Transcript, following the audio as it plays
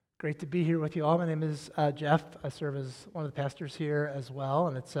Great to be here with you all. My name is Jeff. I serve as one of the pastors here as well,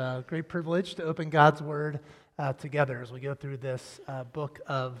 and it's a great privilege to open God's Word together as we go through this book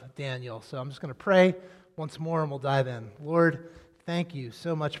of Daniel. So I'm just going to pray once more and we'll dive in. Lord, thank you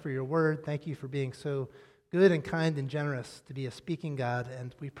so much for your Word. Thank you for being so good and kind and generous to be a speaking God,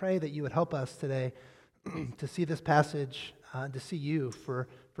 and we pray that you would help us today to see this passage and to see you for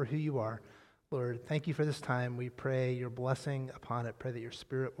who you are. Lord, thank you for this time. We pray your blessing upon it. Pray that your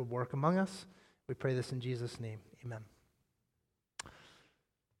Spirit would work among us. We pray this in Jesus' name. Amen.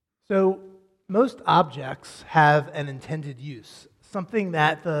 So, most objects have an intended use, something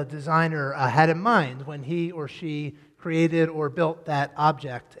that the designer had in mind when he or she created or built that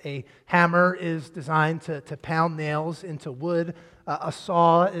object. A hammer is designed to pound nails into wood. A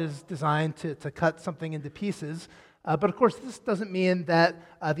saw is designed to cut something into pieces. But of course, this doesn't mean that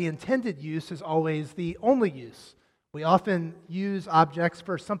the intended use is always the only use. We often use objects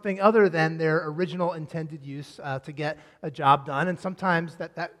for something other than their original intended use to get a job done, and sometimes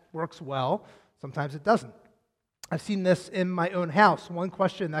that works well, sometimes it doesn't. I've seen this in my own house. One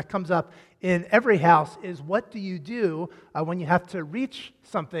question that comes up in every house is, what do you do when you have to reach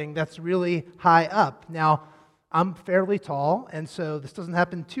something that's really high up? Now, I'm fairly tall, and so this doesn't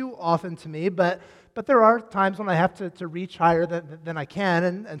happen too often to me, but there are times when I have to reach higher than I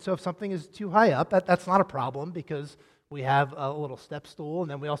can, and so if something is too high up, that's not a problem because we have a little step stool, and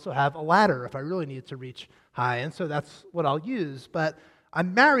then we also have a ladder if I really need to reach high, and so that's what I'll use. But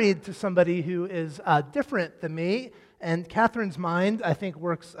I'm married to somebody who is different than me, and Catherine's mind, I think,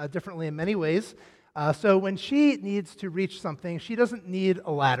 works differently in many ways. So when she needs to reach something, she doesn't need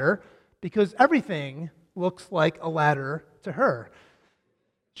a ladder because everything looks like a ladder to her.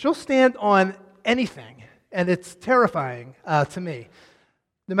 She'll stand on anything, and it's terrifying to me.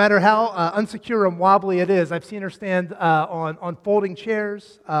 No matter how unsecure and wobbly it is, I've seen her stand on folding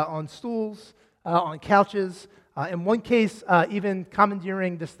chairs, on stools, on couches. In one case, even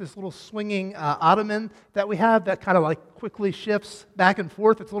commandeering this little swinging ottoman that we have that kind of like quickly shifts back and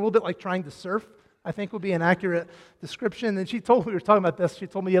forth. It's a little bit like trying to surf, I think would be an accurate description. And we were talking about this, she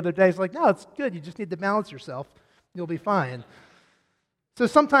told me the other day, she's like, no, it's good, you just need to balance yourself. You'll be fine. So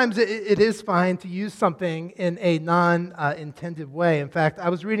sometimes it is fine to use something in a non-intended way. In fact, I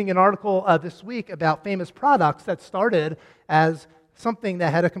was reading an article this week about famous products that started as something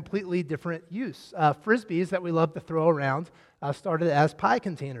that had a completely different use. Frisbees that we love to throw around started as pie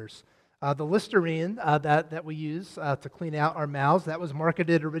containers. The Listerine that we use to clean out our mouths, that was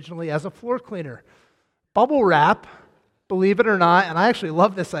marketed originally as a floor cleaner. Bubble wrap, believe it or not, and I actually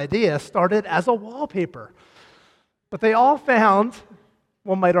love this idea, started as a wallpaper. But they all found,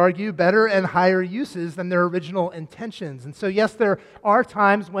 one might argue, better and higher uses than their original intentions. And so yes, there are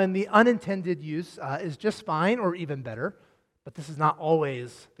times when the unintended use is just fine or even better, but this is not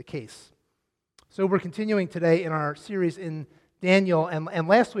always the case. So we're continuing today in our series in Daniel, and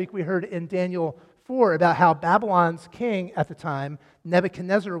last week we heard in Daniel 4 about how Babylon's king at the time,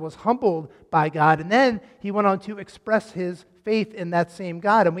 Nebuchadnezzar, was humbled by God, and then he went on to express his faith in that same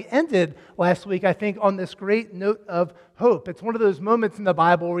God. And we ended last week, I think, on this great note of hope. It's one of those moments in the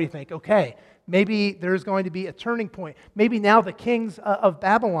Bible where you think, okay, maybe there's going to be a turning point. Maybe now the kings of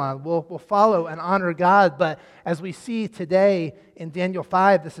Babylon will follow and honor God. But as we see today in Daniel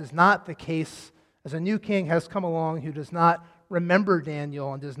 5, this is not the case, as a new king has come along who does not remember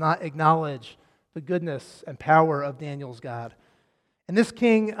Daniel and does not acknowledge the goodness and power of Daniel's God. And this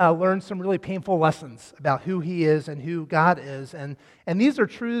king learned some really painful lessons about who he is and who God is. And these are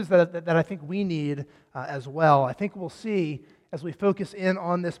truths that I think we need as well. I think we'll see as we focus in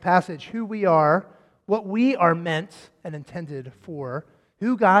on this passage who we are, what we are meant and intended for,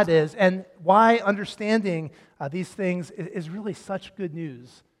 who God is, and why understanding these things is really such good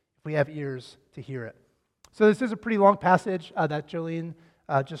news if we have ears to hear it. So this is a pretty long passage that Jolene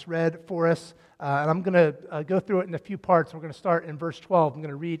just read for us. And I'm going to go through it in a few parts. We're going to start in verse 12. I'm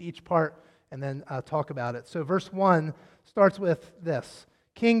going to read each part and then talk about it. So verse 1 starts with this.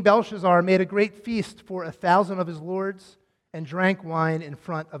 King Belshazzar made a great feast for 1,000 of his lords and drank wine in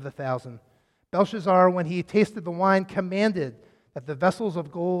front of the 1,000. Belshazzar, when he tasted the wine, commanded that the vessels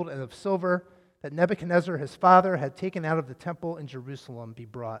of gold and of silver that Nebuchadnezzar his father had taken out of the temple in Jerusalem be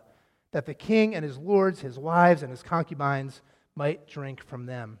brought, that the king and his lords, his wives, and his concubines might drink from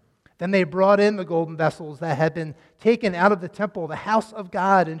them. Then they brought in the golden vessels that had been taken out of the temple, the house of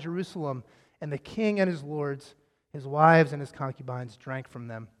God in Jerusalem, and the king and his lords, his wives, and his concubines drank from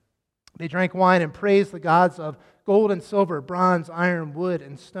them. They drank wine and praised the gods of gold and silver, bronze, iron, wood,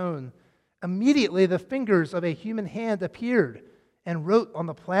 and stone. Immediately the fingers of a human hand appeared and wrote on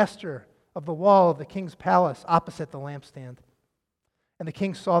the plaster of the wall of the king's palace opposite the lampstand. and the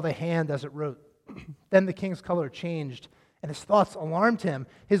king saw the hand as it wrote. Then the king's color changed, and his thoughts alarmed him.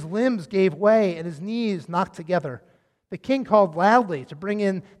 His limbs gave way, and his knees knocked together. The king called loudly to bring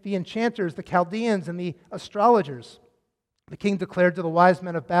in the enchanters, the Chaldeans, and the astrologers. The king declared to the wise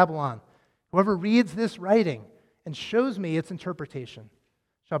men of Babylon, "Whoever reads this writing and shows me its interpretation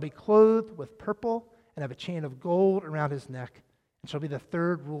shall be clothed with purple and have a chain of gold around his neck, and shall be the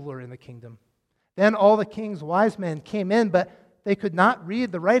third ruler in the kingdom." Then all the king's wise men came in, but they could not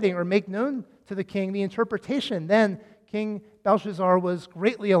read the writing or make known to the king the interpretation. Then King Belshazzar was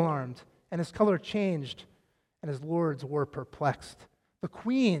greatly alarmed, and his color changed, and his lords were perplexed. The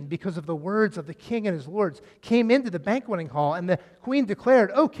queen, because of the words of the king and his lords, came into the banqueting hall, and the queen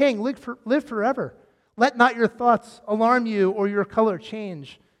declared, "O king, live forever. Let not your thoughts alarm you or your color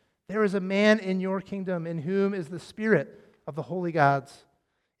change. There is a man in your kingdom in whom is the spirit of the holy gods.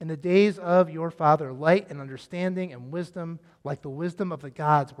 In the days of your father, light and understanding and wisdom, like the wisdom of the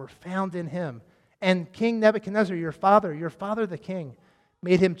gods, were found in him. And King Nebuchadnezzar, your father the king,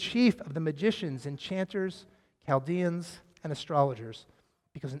 made him chief of the magicians, enchanters, Chaldeans, and astrologers,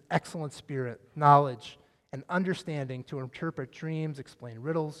 because an excellent spirit, knowledge, and understanding to interpret dreams, explain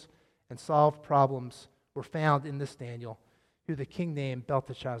riddles, and solve problems were found in this Daniel, who the king named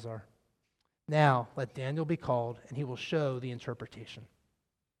Belteshazzar. Now let Daniel be called, and he will show the interpretation."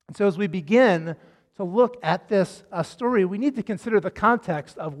 And so as we begin to look at this story, we need to consider the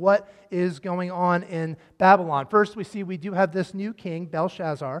context of what is going on in Babylon. First, we do have this new king,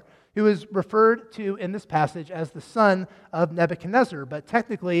 Belshazzar, who is referred to in this passage as the son of Nebuchadnezzar. But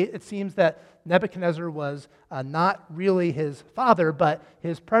technically, it seems that Nebuchadnezzar was not really his father, but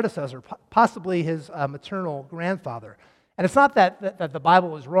his predecessor, possibly his maternal grandfather. And it's not that the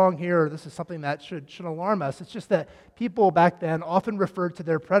Bible is wrong here, or this is something that should alarm us. It's just that people back then often referred to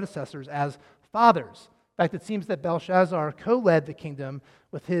their predecessors as fathers. In fact, it seems that Belshazzar co-led the kingdom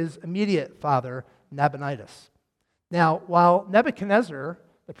with his immediate father, Nabonidus. Now, while Nebuchadnezzar,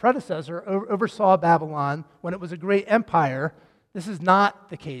 the predecessor, oversaw Babylon when it was a great empire, this is not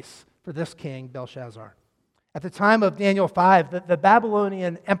the case for this king, Belshazzar. At the time of Daniel 5, the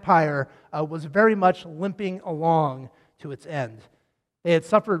Babylonian Empire was very much limping along to its end. They had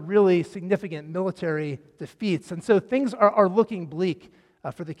suffered really significant military defeats, and so things are looking bleak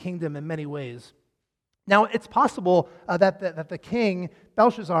for the kingdom in many ways. Now, it's possible that the king,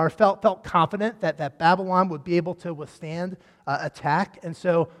 Belshazzar, felt confident that Babylon would be able to withstand attack. And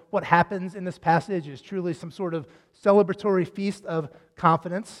so what happens in this passage is truly some sort of celebratory feast of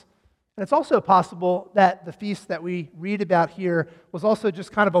confidence. And it's also possible that the feast that we read about here was also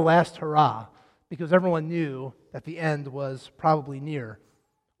just kind of a last hurrah, because everyone knew that the end was probably near.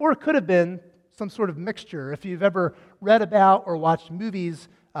 Or it could have been some sort of mixture. If you've ever read about or watched movies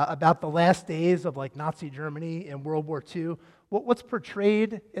about the last days of like Nazi Germany in World War II, what's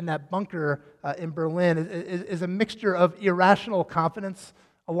portrayed in that bunker in Berlin is a mixture of irrational confidence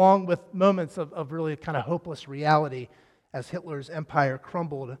along with moments of really kind of hopeless reality as Hitler's empire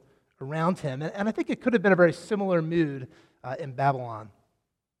crumbled around him. And I think it could have been a very similar mood in Babylon.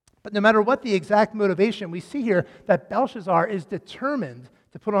 But no matter what the exact motivation, we see here that Belshazzar is determined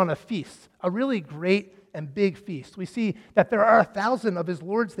to put on a feast, a really great and big feast. We see that there are 1,000 of his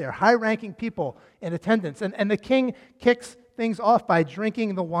lords there, high-ranking people in attendance. And the king kicks things off by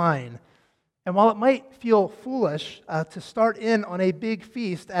drinking the wine. And while it might feel foolish to start in on a big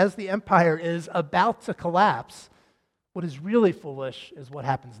feast as the empire is about to collapse, what is really foolish is what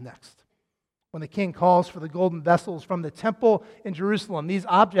happens next. When the king calls for the golden vessels from the temple in Jerusalem, these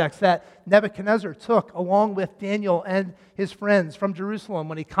objects that Nebuchadnezzar took along with Daniel and his friends from Jerusalem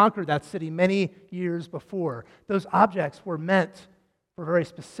when he conquered that city many years before, those objects were meant for a very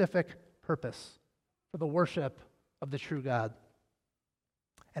specific purpose, for the worship of the true God.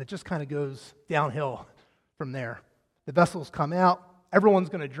 And it just kind of goes downhill from there. The vessels come out, everyone's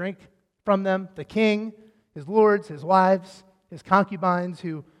going to drink from them, the king, his lords, his wives, his concubines,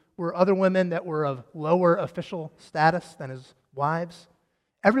 who were other women that were of lower official status than his wives.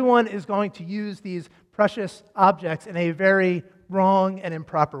 Everyone is going to use these precious objects in a very wrong and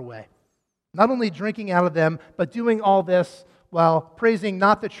improper way. Not only drinking out of them, but doing all this while praising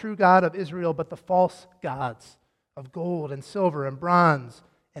not the true God of Israel, but the false gods of gold and silver and bronze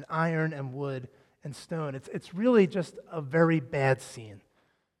and iron and wood and stone. It's really just a very bad scene.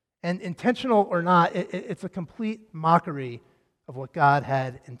 And intentional or not, it's a complete mockery of what God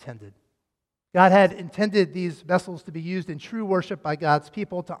had intended. God had intended these vessels to be used in true worship by God's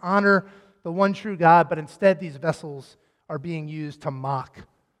people to honor the one true God, but instead these vessels are being used to mock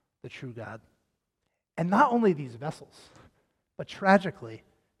the true God. And not only these vessels, but tragically,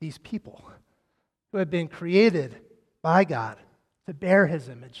 these people who had been created by God, to bear his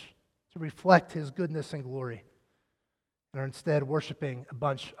image, to reflect his goodness and glory, and are instead worshiping a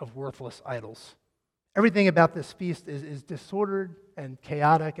bunch of worthless idols. Everything about this feast is disordered and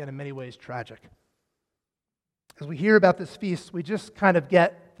chaotic and in many ways tragic. As we hear about this feast, we just kind of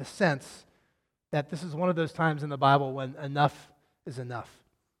get the sense that this is one of those times in the Bible when enough is enough.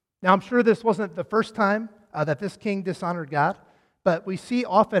 Now, I'm sure this wasn't the first time that this king dishonored God, but we see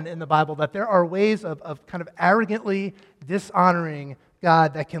often in the Bible that there are ways of kind of arrogantly dishonoring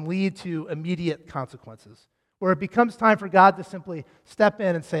God that can lead to immediate consequences, where it becomes time for God to simply step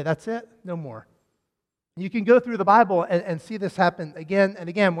in and say, that's it, no more. You can go through the Bible and see this happen again and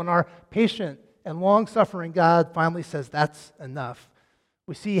again when our patient and long-suffering God finally says, that's enough.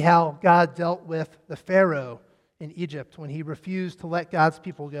 We see how God dealt with the Pharaoh in Egypt when he refused to let God's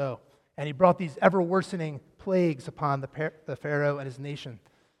people go, and he brought these ever-worsening plagues upon the Pharaoh and his nation.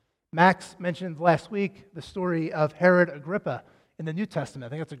 Max mentioned last week the story of Herod Agrippa in the New Testament. I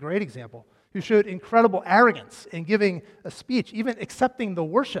think that's a great example, who showed incredible arrogance in giving a speech, even accepting the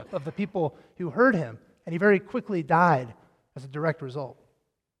worship of the people who heard him, and he very quickly died as a direct result.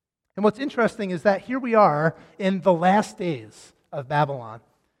 And what's interesting is that here we are in the last days of Babylon,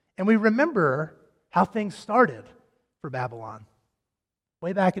 and we remember how things started for Babylon.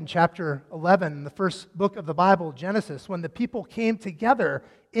 Way back in chapter 11, in the first book of the Bible, Genesis, when the people came together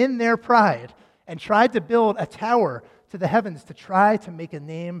in their pride and tried to build a tower to the heavens to try to make a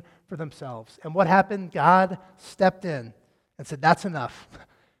name for themselves. And what happened? God stepped in and said, that's enough.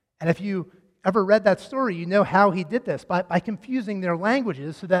 And if you ever read that story, you know how he did this, by confusing their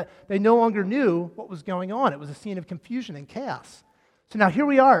languages so that they no longer knew what was going on. It was a scene of confusion and chaos. So now here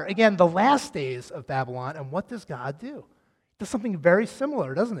we are, again, the last days of Babylon, and what does God do? He does something very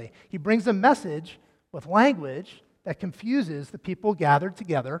similar, doesn't he? He brings a message with language that confuses the people gathered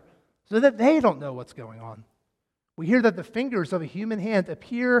together so that they don't know what's going on. We hear that the fingers of a human hand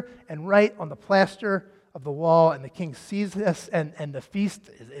appear and write on the plaster of the wall, and the king sees this, and the feast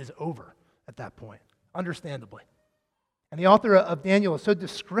is over at that point, understandably. And the author of Daniel is so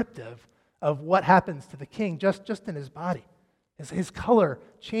descriptive of what happens to the king just in his body. His color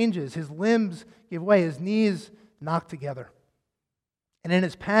changes, his limbs give way, his knees knock together. And in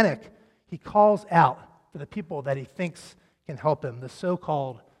his panic, he calls out for the people that he thinks can help him, the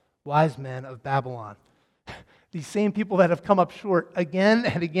so-called wise men of Babylon. These same people that have come up short again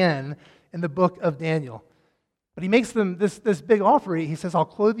and again in the book of Daniel. But he makes them this big offer. He says, I'll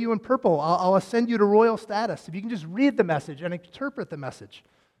clothe you in purple. I'll ascend you to royal status if you can just read the message and interpret the message.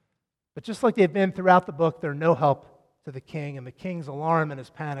 But just like they've been throughout the book, they're no help to the king, and the king's alarm and his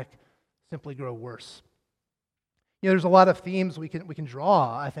panic simply grow worse. You know, there's a lot of themes we can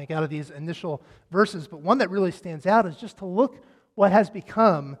draw, I think, out of these initial verses, but one that really stands out is just to look what has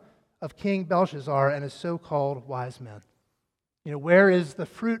become of King Belshazzar and his so-called wise men. You know, where is the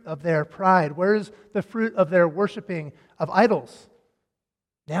fruit of their pride? Where is the fruit of their worshiping of idols?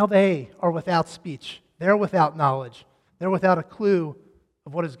 Now they are without speech. They're without knowledge. They're without a clue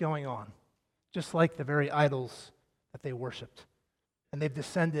of what is going on, just like the very idols that they worshipped. And they've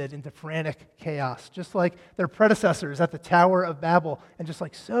descended into frantic chaos, just like their predecessors at the Tower of Babel, and just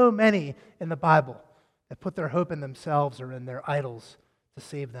like so many in the Bible that put their hope in themselves or in their idols to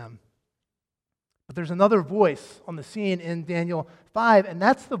save them. But there's another voice on the scene in Daniel 5, and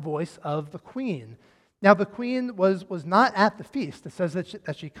that's the voice of the queen. Now, the queen was not at the feast. It says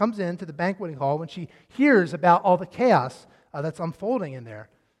that she comes into the banqueting hall when she hears about all the chaos that's unfolding in there.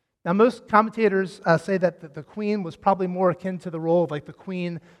 Now, most commentators say that the queen was probably more akin to the role of like the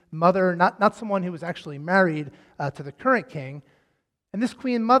queen mother, not someone who was actually married to the current king. And this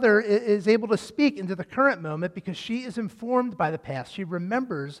queen mother is able to speak into the current moment because she is informed by the past. She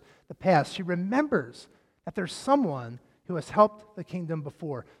remembers the past. She remembers that there's someone who has helped the kingdom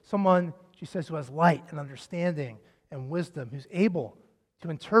before. Someone, she says, who has light and understanding and wisdom, who's able to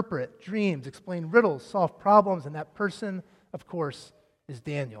interpret dreams, explain riddles, solve problems, and that person, of course, is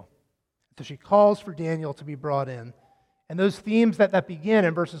Daniel. So she calls for Daniel to be brought in. And those themes that begin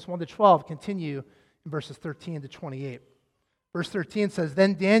in verses 1 to 12 continue in verses 13 to 28. Verse 13 says,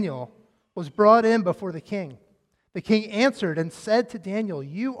 Then Daniel was brought in before the king. The king answered and said to Daniel,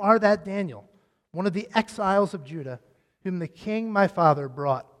 You are that Daniel, one of the exiles of Judah, whom the king my father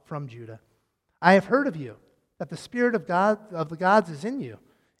brought from Judah. I have heard of you, that the Spirit of the gods is in you,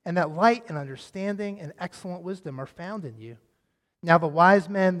 and that light and understanding and excellent wisdom are found in you. Now the wise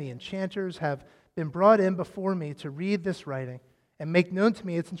men, the enchanters, have been brought in before me to read this writing and make known to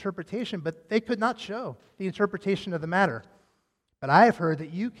me its interpretation, but they could not show the interpretation of the matter. But I have heard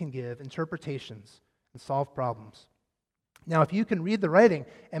that you can give interpretations and solve problems. Now if you can read the writing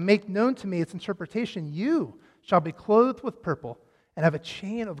and make known to me its interpretation, you shall be clothed with purple, and have a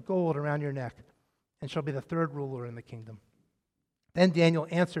chain of gold around your neck, and shall be the third ruler in the kingdom." Then Daniel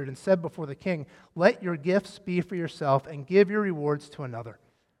answered and said before the king, "Let your gifts be for yourself, and give your rewards to another.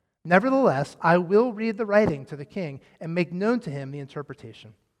 Nevertheless, I will read the writing to the king and make known to him the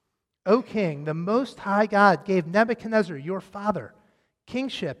interpretation. O king, the Most High God gave Nebuchadnezzar, your father,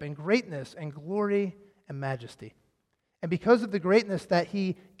 kingship and greatness and glory and majesty. And because of the greatness that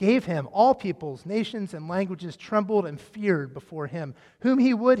he gave him, all peoples, nations, and languages trembled and feared before him. Whom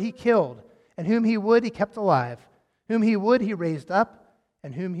he would, he killed, and whom he would, he kept alive. Whom he would, he raised up,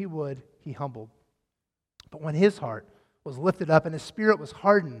 and whom he would, he humbled. But when his heart was lifted up and his spirit was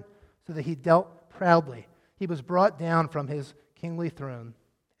hardened, so that he dealt proudly, he was brought down from his kingly throne,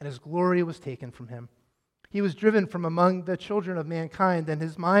 and his glory was taken from him. He was driven from among the children of mankind, and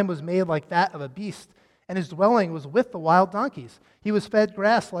his mind was made like that of a beast, and his dwelling was with the wild donkeys. He was fed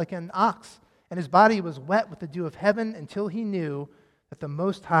grass like an ox, and his body was wet with the dew of heaven, until he knew that the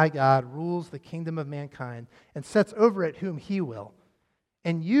Most High God rules the kingdom of mankind and sets over it whom he will.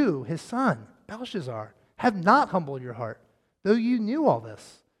 And you, his son, Belshazzar, have not humbled your heart, though you knew all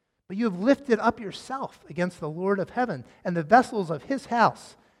this. But you have lifted up yourself against the Lord of heaven, and the vessels of his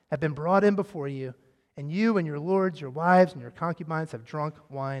house have been brought in before you, and you and your lords, your wives, and your concubines have drunk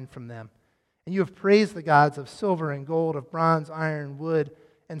wine from them. And you have praised the gods of silver and gold, of bronze, iron, wood,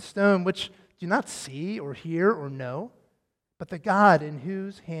 and stone, which do not see or hear or know. But the God in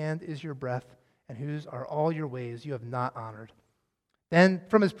whose hand is your breath, and whose are all your ways, you have not honored. Then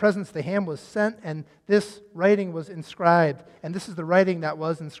from his presence the hand was sent, and this writing was inscribed. And this is the writing that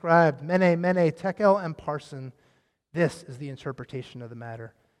was inscribed: Mene, Mene, Tekel, and Parsin. This is the interpretation of the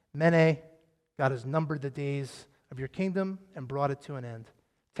matter. Mene, God has numbered the days of your kingdom and brought it to an end.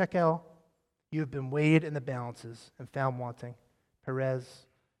 Tekel, you have been weighed in the balances and found wanting. Perez,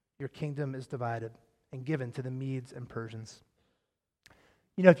 your kingdom is divided and given to the Medes and Persians.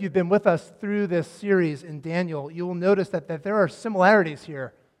 You know, if you've been with us through this series in Daniel, you will notice that there are similarities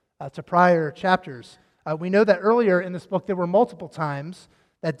here to prior chapters. We know that earlier in this book there were multiple times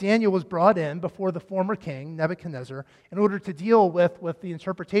that Daniel was brought in before the former king, Nebuchadnezzar, in order to deal with the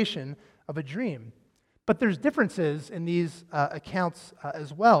interpretation of a dream. But there's differences in these accounts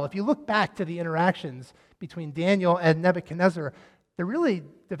as well. If you look back to the interactions between Daniel and Nebuchadnezzar, there really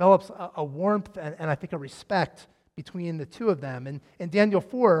develops a warmth and I think a respect between the two of them. And in Daniel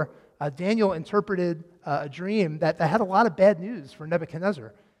 4, Daniel interpreted a dream that had a lot of bad news for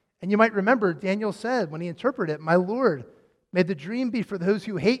Nebuchadnezzar. And you might remember Daniel said when he interpreted it, "My Lord, may the dream be for those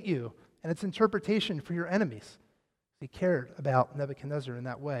who hate you, and its interpretation for your enemies." He cared about Nebuchadnezzar in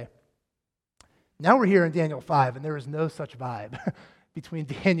that way. Now we're here in Daniel 5, and there is no such vibe between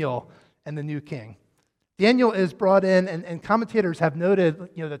Daniel and the new king. Daniel is brought in, and commentators have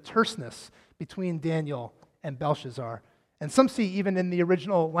noted the terseness between Daniel and Belshazzar. And some see even in the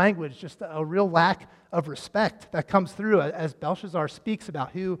original language just a real lack of respect that comes through as Belshazzar speaks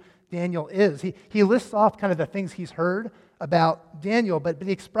about who Daniel is. He lists off kind of the things he's heard about Daniel, but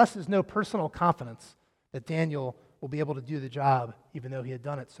he expresses no personal confidence that Daniel will be able to do the job, even though he had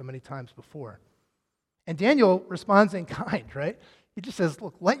done it so many times before. And Daniel responds in kind, right? He just says,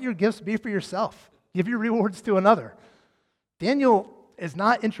 "Look, let your gifts be for yourself. Give your rewards to another." Daniel is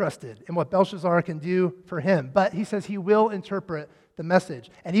not interested in what Belshazzar can do for him, but he says he will interpret the message.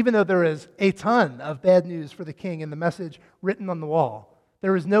 And even though there is a ton of bad news for the king in the message written on the wall,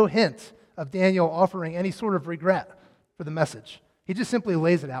 there is no hint of Daniel offering any sort of regret for the message. He just simply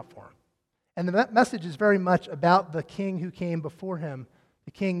lays it out for him. And the message is very much about the king who came before him,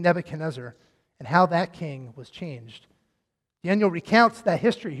 the king Nebuchadnezzar, and how that king was changed. Daniel recounts that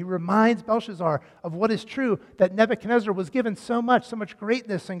history. He reminds Belshazzar of what is true, that Nebuchadnezzar was given so much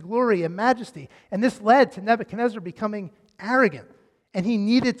greatness and glory and majesty. And this led to Nebuchadnezzar becoming arrogant. And he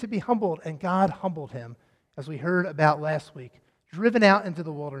needed to be humbled, and God humbled him, as we heard about last week, driven out into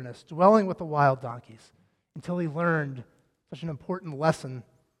the wilderness, dwelling with the wild donkeys, until he learned such an important lesson,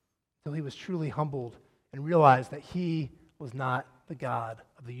 until he was truly humbled and realized that he was not the God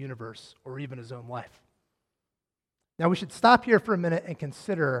of the universe or even his own life. Now we should stop here for a minute and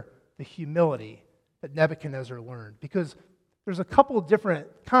consider the humility that Nebuchadnezzar learned, because there's a couple of different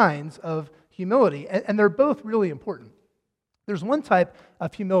kinds of humility, and they're both really important. There's one type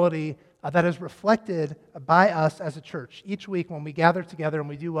of humility that is reflected by us as a church each week when we gather together and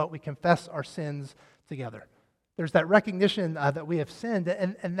we do what? We confess our sins together. There's that recognition that we have sinned,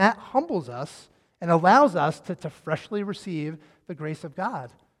 and that humbles us and allows us to freshly receive the grace of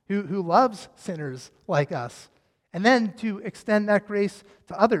God, who loves sinners like us, and then to extend that grace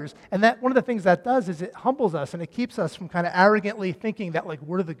to others. And that one of the things that does is it humbles us, and it keeps us from kind of arrogantly thinking that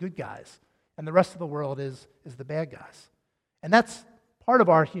we're the good guys and the rest of the world is the bad guys. And that's part of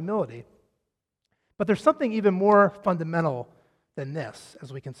our humility. But there's something even more fundamental than this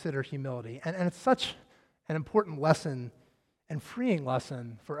as we consider humility. And it's such an important lesson and freeing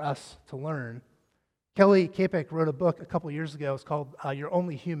lesson for us to learn. Kelly Kapik wrote a book a couple years ago. It's called You're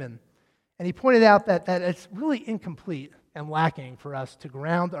Only Human. And he pointed out that it's really incomplete and lacking for us to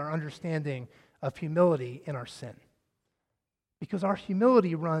ground our understanding of humility in our sin. Because our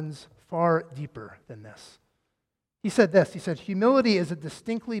humility runs far deeper than this. He said this, humility is a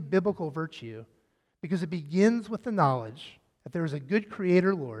distinctly biblical virtue because it begins with the knowledge that there is a good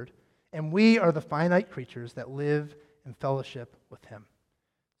Creator Lord, and we are the finite creatures that live in fellowship with Him.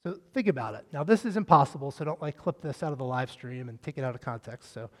 So think about it. Now, this is impossible, so don't clip this out of the live stream and take it out of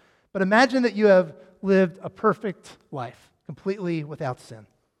context. But imagine that you have lived a perfect life, completely without sin.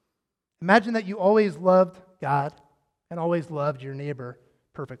 Imagine that you always loved God and always loved your neighbor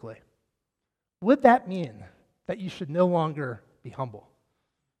perfectly. Would that mean that you should no longer be humble?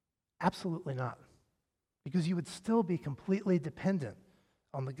 Absolutely not. Because you would still be completely dependent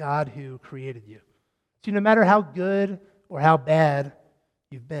on the God who created you. So no matter how good or how bad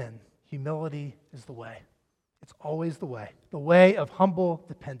you've been, humility is the way. It's always the way of humble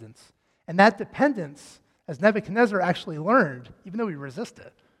dependence. And that dependence, as Nebuchadnezzar actually learned, even though he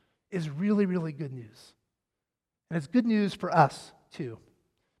resisted, is really, really good news. And it's good news for us, too.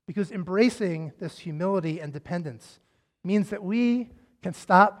 Because embracing this humility and dependence means that we can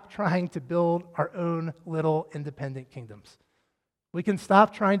stop trying to build our own little independent kingdoms. We can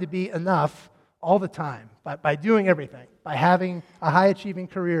stop trying to be enough all the time by doing everything, by having a high-achieving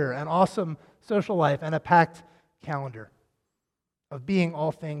career, an awesome social life, and a packed calendar, of being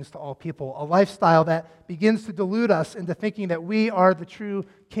all things to all people, a lifestyle that begins to delude us into thinking that we are the true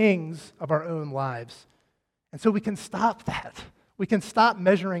kings of our own lives. And so we can stop that. We can stop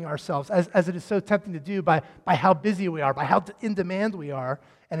measuring ourselves, as it is so tempting to do, by how busy we are, by how in demand we are,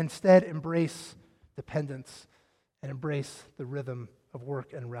 and instead embrace dependence and embrace the rhythm of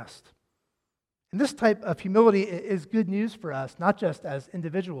work and rest. And this type of humility is good news for us, not just as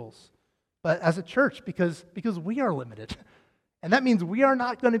individuals, but as a church, because we are limited. And that means we are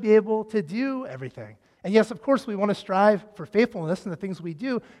not going to be able to do everything. And yes, of course, we want to strive for faithfulness in the things we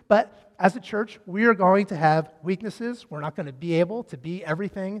do, but as a church, we are going to have weaknesses. We're not going to be able to be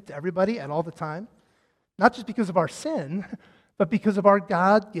everything to everybody at all the time, not just because of our sin, but because of our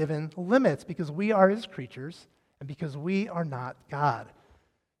God-given limits, because we are His creatures, and because we are not God.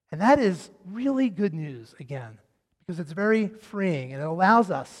 And that is really good news, again, because it's very freeing, and it allows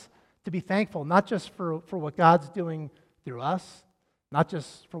us to be thankful, not just for what God's doing through us, not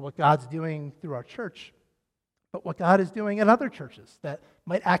just for what God's doing through our church, but what God is doing in other churches that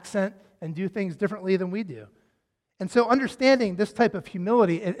might accent and do things differently than we do. And so understanding this type of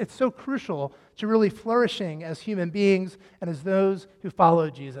humility, it's so crucial to really flourishing as human beings and as those who follow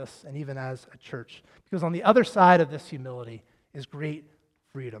Jesus, and even as a church. Because on the other side of this humility is great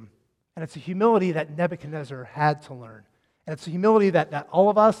freedom. And it's a humility that Nebuchadnezzar had to learn. And it's a humility that all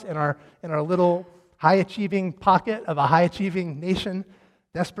of us in our little high-achieving pocket of a high-achieving nation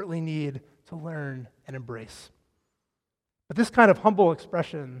desperately need to learn and embrace. But this kind of humble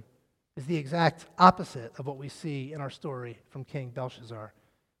expression is the exact opposite of what we see in our story from King Belshazzar,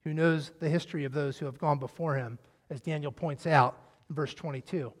 who knows the history of those who have gone before him, as Daniel points out in verse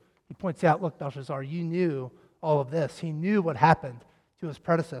 22. He points out, look, Belshazzar, you knew all of this. He knew what happened to his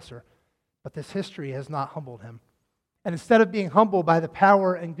predecessor, but this history has not humbled him. And instead of being humbled by the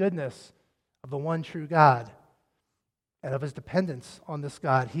power and goodness of the one true God and of his dependence on this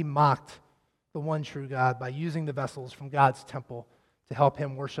God, he mocked the one true God by using the vessels from God's temple to help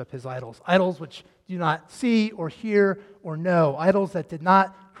him worship his idols. Idols which do not see or hear or know. Idols that did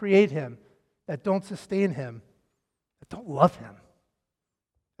not create him, that don't sustain him, that don't love him,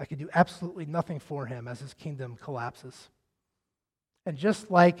 that can do absolutely nothing for him as his kingdom collapses. And just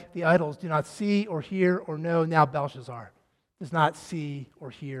like the idols do not see or hear or know, now Belshazzar does not see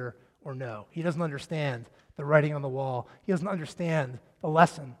or hear or know. He doesn't understand the writing on the wall. He doesn't understand the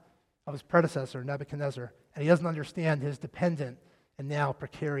lesson of his predecessor, Nebuchadnezzar. And he doesn't understand his dependent and now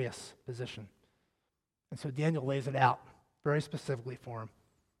precarious position. And so Daniel lays it out very specifically for him.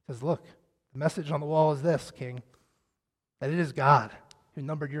 He says, look, the message on the wall is this, king, that it is God who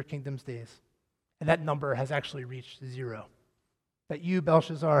numbered your kingdom's days. And that number has actually reached 0. That you,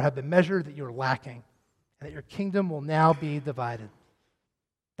 Belshazzar, have been measured, that you are lacking, and that your kingdom will now be divided.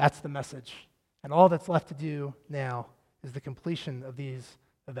 That's the message. And all that's left to do now is the completion of these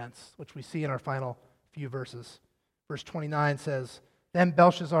events, which we see in our final few verses. Verse 29 says, Then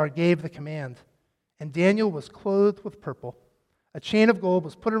Belshazzar gave the command, and Daniel was clothed with purple. A chain of gold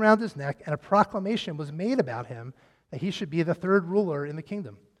was put around his neck, and a proclamation was made about him that he should be the third ruler in the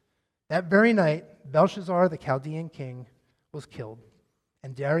kingdom. That very night, Belshazzar, the Chaldean king, was killed,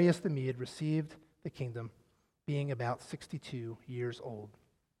 and Darius the Mede received the kingdom, being about 62 years old.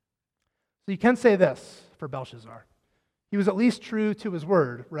 So you can say this for Belshazzar. He was at least true to his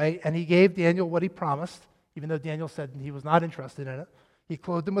word, right? And he gave Daniel what he promised, even though Daniel said he was not interested in it. He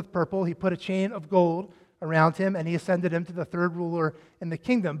clothed him with purple. He put a chain of gold around him, and he ascended him to the third ruler in the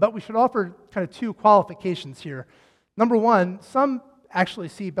kingdom. But we should offer kind of two qualifications here. Number one, some actually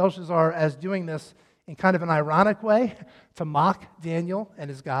see Belshazzar as doing this in kind of an ironic way to mock Daniel and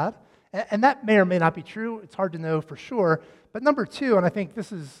his God. And that may or may not be true. It's hard to know for sure. But number two, and I think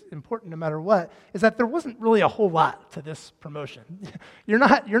this is important no matter what, is that there wasn't really a whole lot to this promotion. You're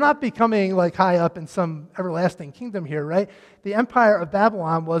not becoming like high up in some everlasting kingdom here, right? The empire of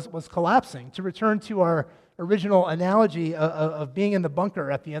Babylon was collapsing. To return to our original analogy of being in the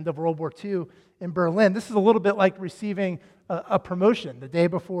bunker at the end of World War II in Berlin, this is a little bit like receiving a promotion the day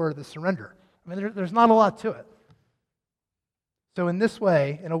before the surrender. I mean, there's not a lot to it. So in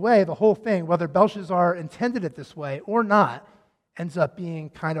a way, the whole thing, whether Belshazzar intended it this way or not, ends up being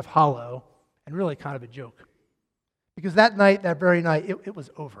kind of hollow and really kind of a joke. Because that very night, it was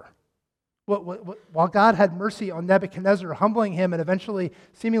over. While God had mercy on Nebuchadnezzar, humbling him and eventually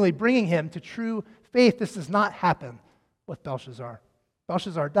seemingly bringing him to true faith, this does not happen with Belshazzar.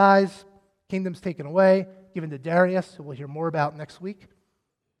 Belshazzar dies, kingdom's taken away, given to Darius, who we'll hear more about next week,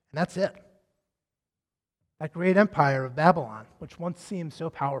 and that's it. That great empire of Babylon, which once seemed so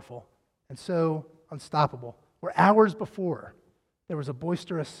powerful and so unstoppable, where hours before there was a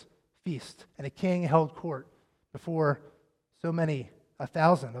boisterous feast and a king held court before so many,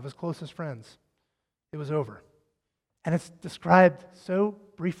 1,000 of his closest friends, it was over. And it's described so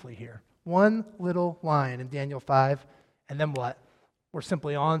briefly here. One little line in Daniel 5, and then what? We're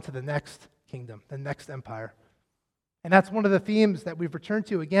simply on to the next kingdom, the next empire. And that's one of the themes that we've returned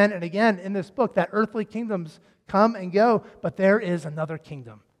to again and again in this book, that earthly kingdoms come and go, but there is another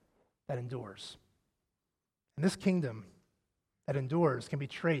kingdom that endures. And this kingdom that endures can be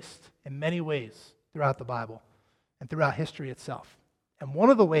traced in many ways throughout the Bible and throughout history itself. And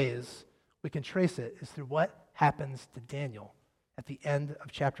one of the ways we can trace it is through what happens to Daniel at the end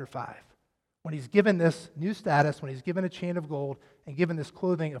of chapter 5. When he's given this new status, when he's given a chain of gold and given this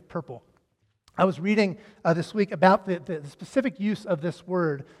clothing of purple. I was reading this week about the specific use of this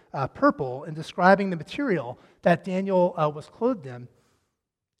word purple in describing the material that Daniel was clothed in.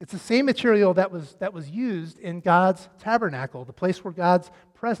 It's the same material that was used in God's tabernacle, the place where God's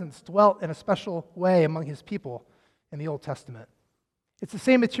presence dwelt in a special way among his people in the Old Testament. It's the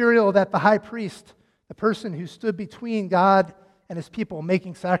same material that the high priest, the person who stood between God and his people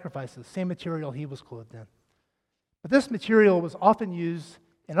making sacrifices, same material he was clothed in. But this material was often used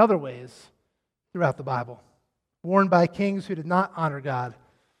in other ways throughout the Bible, worn by kings who did not honor God,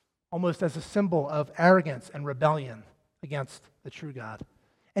 almost as a symbol of arrogance and rebellion against the true God.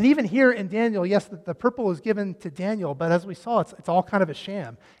 And even here in Daniel, yes, the purple is given to Daniel, but as we saw, it's all kind of a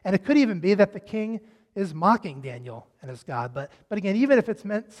sham. And it could even be that the king is mocking Daniel and his God. But again, even if it's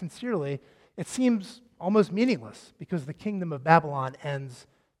meant sincerely, it seems almost meaningless because the kingdom of Babylon ends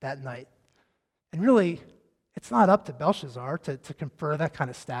that night. And really, it's not up to Belshazzar to confer that kind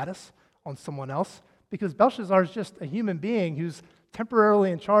of status on someone else, because Belshazzar is just a human being who's temporarily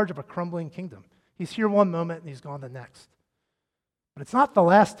in charge of a crumbling kingdom. He's here one moment and he's gone the next. But it's not the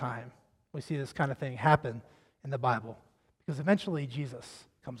last time we see this kind of thing happen in the Bible, because eventually Jesus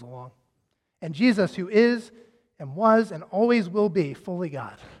comes along. And Jesus, who is and was and always will be fully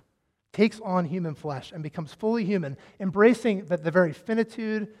God, takes on human flesh and becomes fully human, embracing the very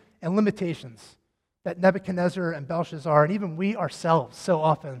finitude and limitations that Nebuchadnezzar and Belshazzar and even we ourselves so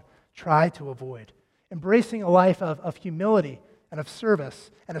often try to avoid, embracing a life of humility and of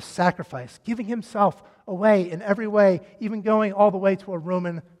service and of sacrifice, giving himself away in every way, even going all the way to a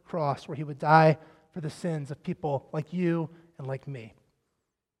Roman cross where he would die for the sins of people like you and like me.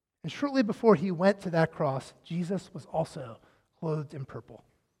 And shortly before he went to that cross, Jesus was also clothed in purple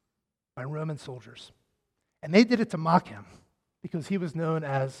by Roman soldiers. And they did it to mock him because he was known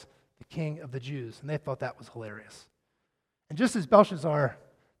as the King of the Jews, and they thought that was hilarious. And just as Belshazzar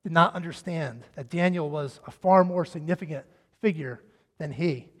did not understand that Daniel was a far more significant figure than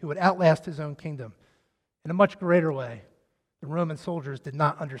he, who would outlast his own kingdom, in a much greater way, the Roman soldiers did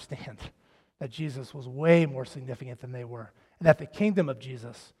not understand that Jesus was way more significant than they were, and that the kingdom of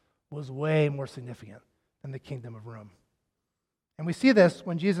Jesus was way more significant than the kingdom of Rome. And we see this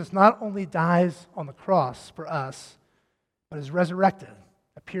when Jesus not only dies on the cross for us, but is resurrected,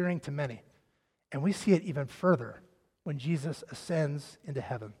 appearing to many. And we see it even further when Jesus ascends into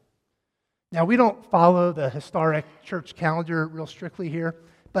heaven. Now, we don't follow the historic church calendar real strictly here,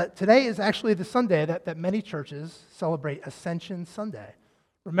 but today is actually the Sunday that many churches celebrate Ascension Sunday,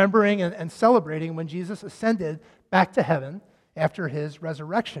 remembering and celebrating when Jesus ascended back to heaven after his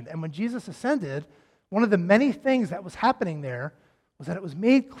resurrection. And when Jesus ascended, one of the many things that was happening there was that it was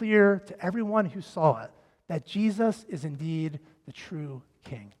made clear to everyone who saw it that Jesus is indeed the true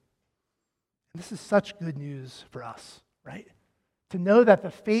king. And this is such good news for us, right? To know that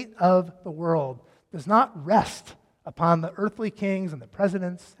the fate of the world does not rest upon the earthly kings and the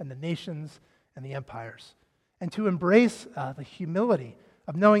presidents and the nations and the empires. And to embrace the humility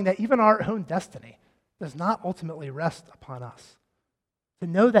of knowing that even our own destiny does not ultimately rest upon us. To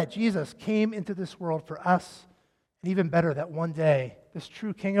know that Jesus came into this world for us, and even better, that one day, this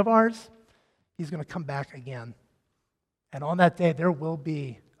true king of ours, he's going to come back again. And on that day, there will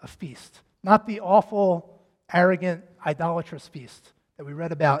be a feast. Not the awful, arrogant, idolatrous feast that we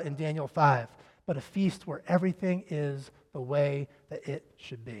read about in Daniel 5, but a feast where everything is the way that it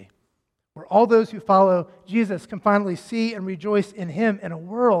should be. Where all those who follow Jesus can finally see and rejoice in him in a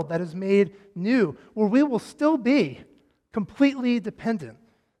world that is made new, where we will still be completely dependent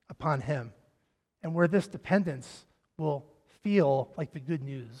upon him, and where this dependence will feel like the good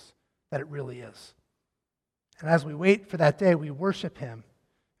news that it really is. And as we wait for that day, we worship him,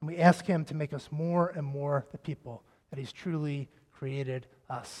 and we ask him to make us more and more the people that he's truly created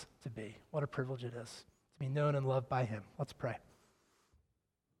us to be. What a privilege it is to be known and loved by him. Let's pray.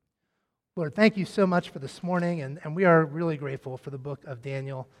 Lord, thank you so much for this morning, and we are really grateful for the book of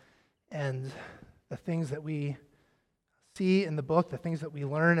Daniel and the things that we see in the book, the things that we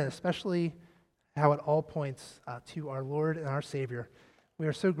learn, and especially how it all points to our Lord and our Savior. We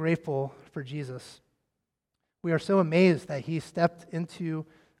are so grateful for Jesus. We are so amazed that he stepped into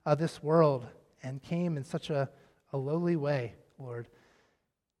this world and came in such a lowly way, Lord.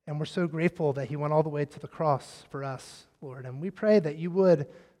 And we're so grateful that he went all the way to the cross for us, Lord. And we pray that you would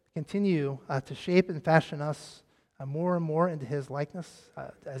continue to shape and fashion us more and more into his likeness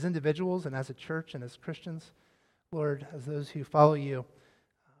as individuals and as a church and as Christians, Lord, as those who follow you.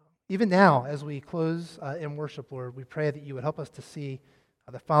 Even now, as we close in worship, Lord, we pray that you would help us to see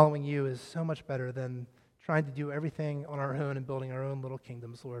that following you is so much better than trying to do everything on our own and building our own little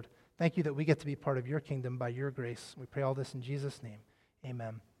kingdoms, Lord. Thank you that we get to be part of your kingdom by your grace. We pray all this in Jesus' name.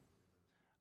 Amen.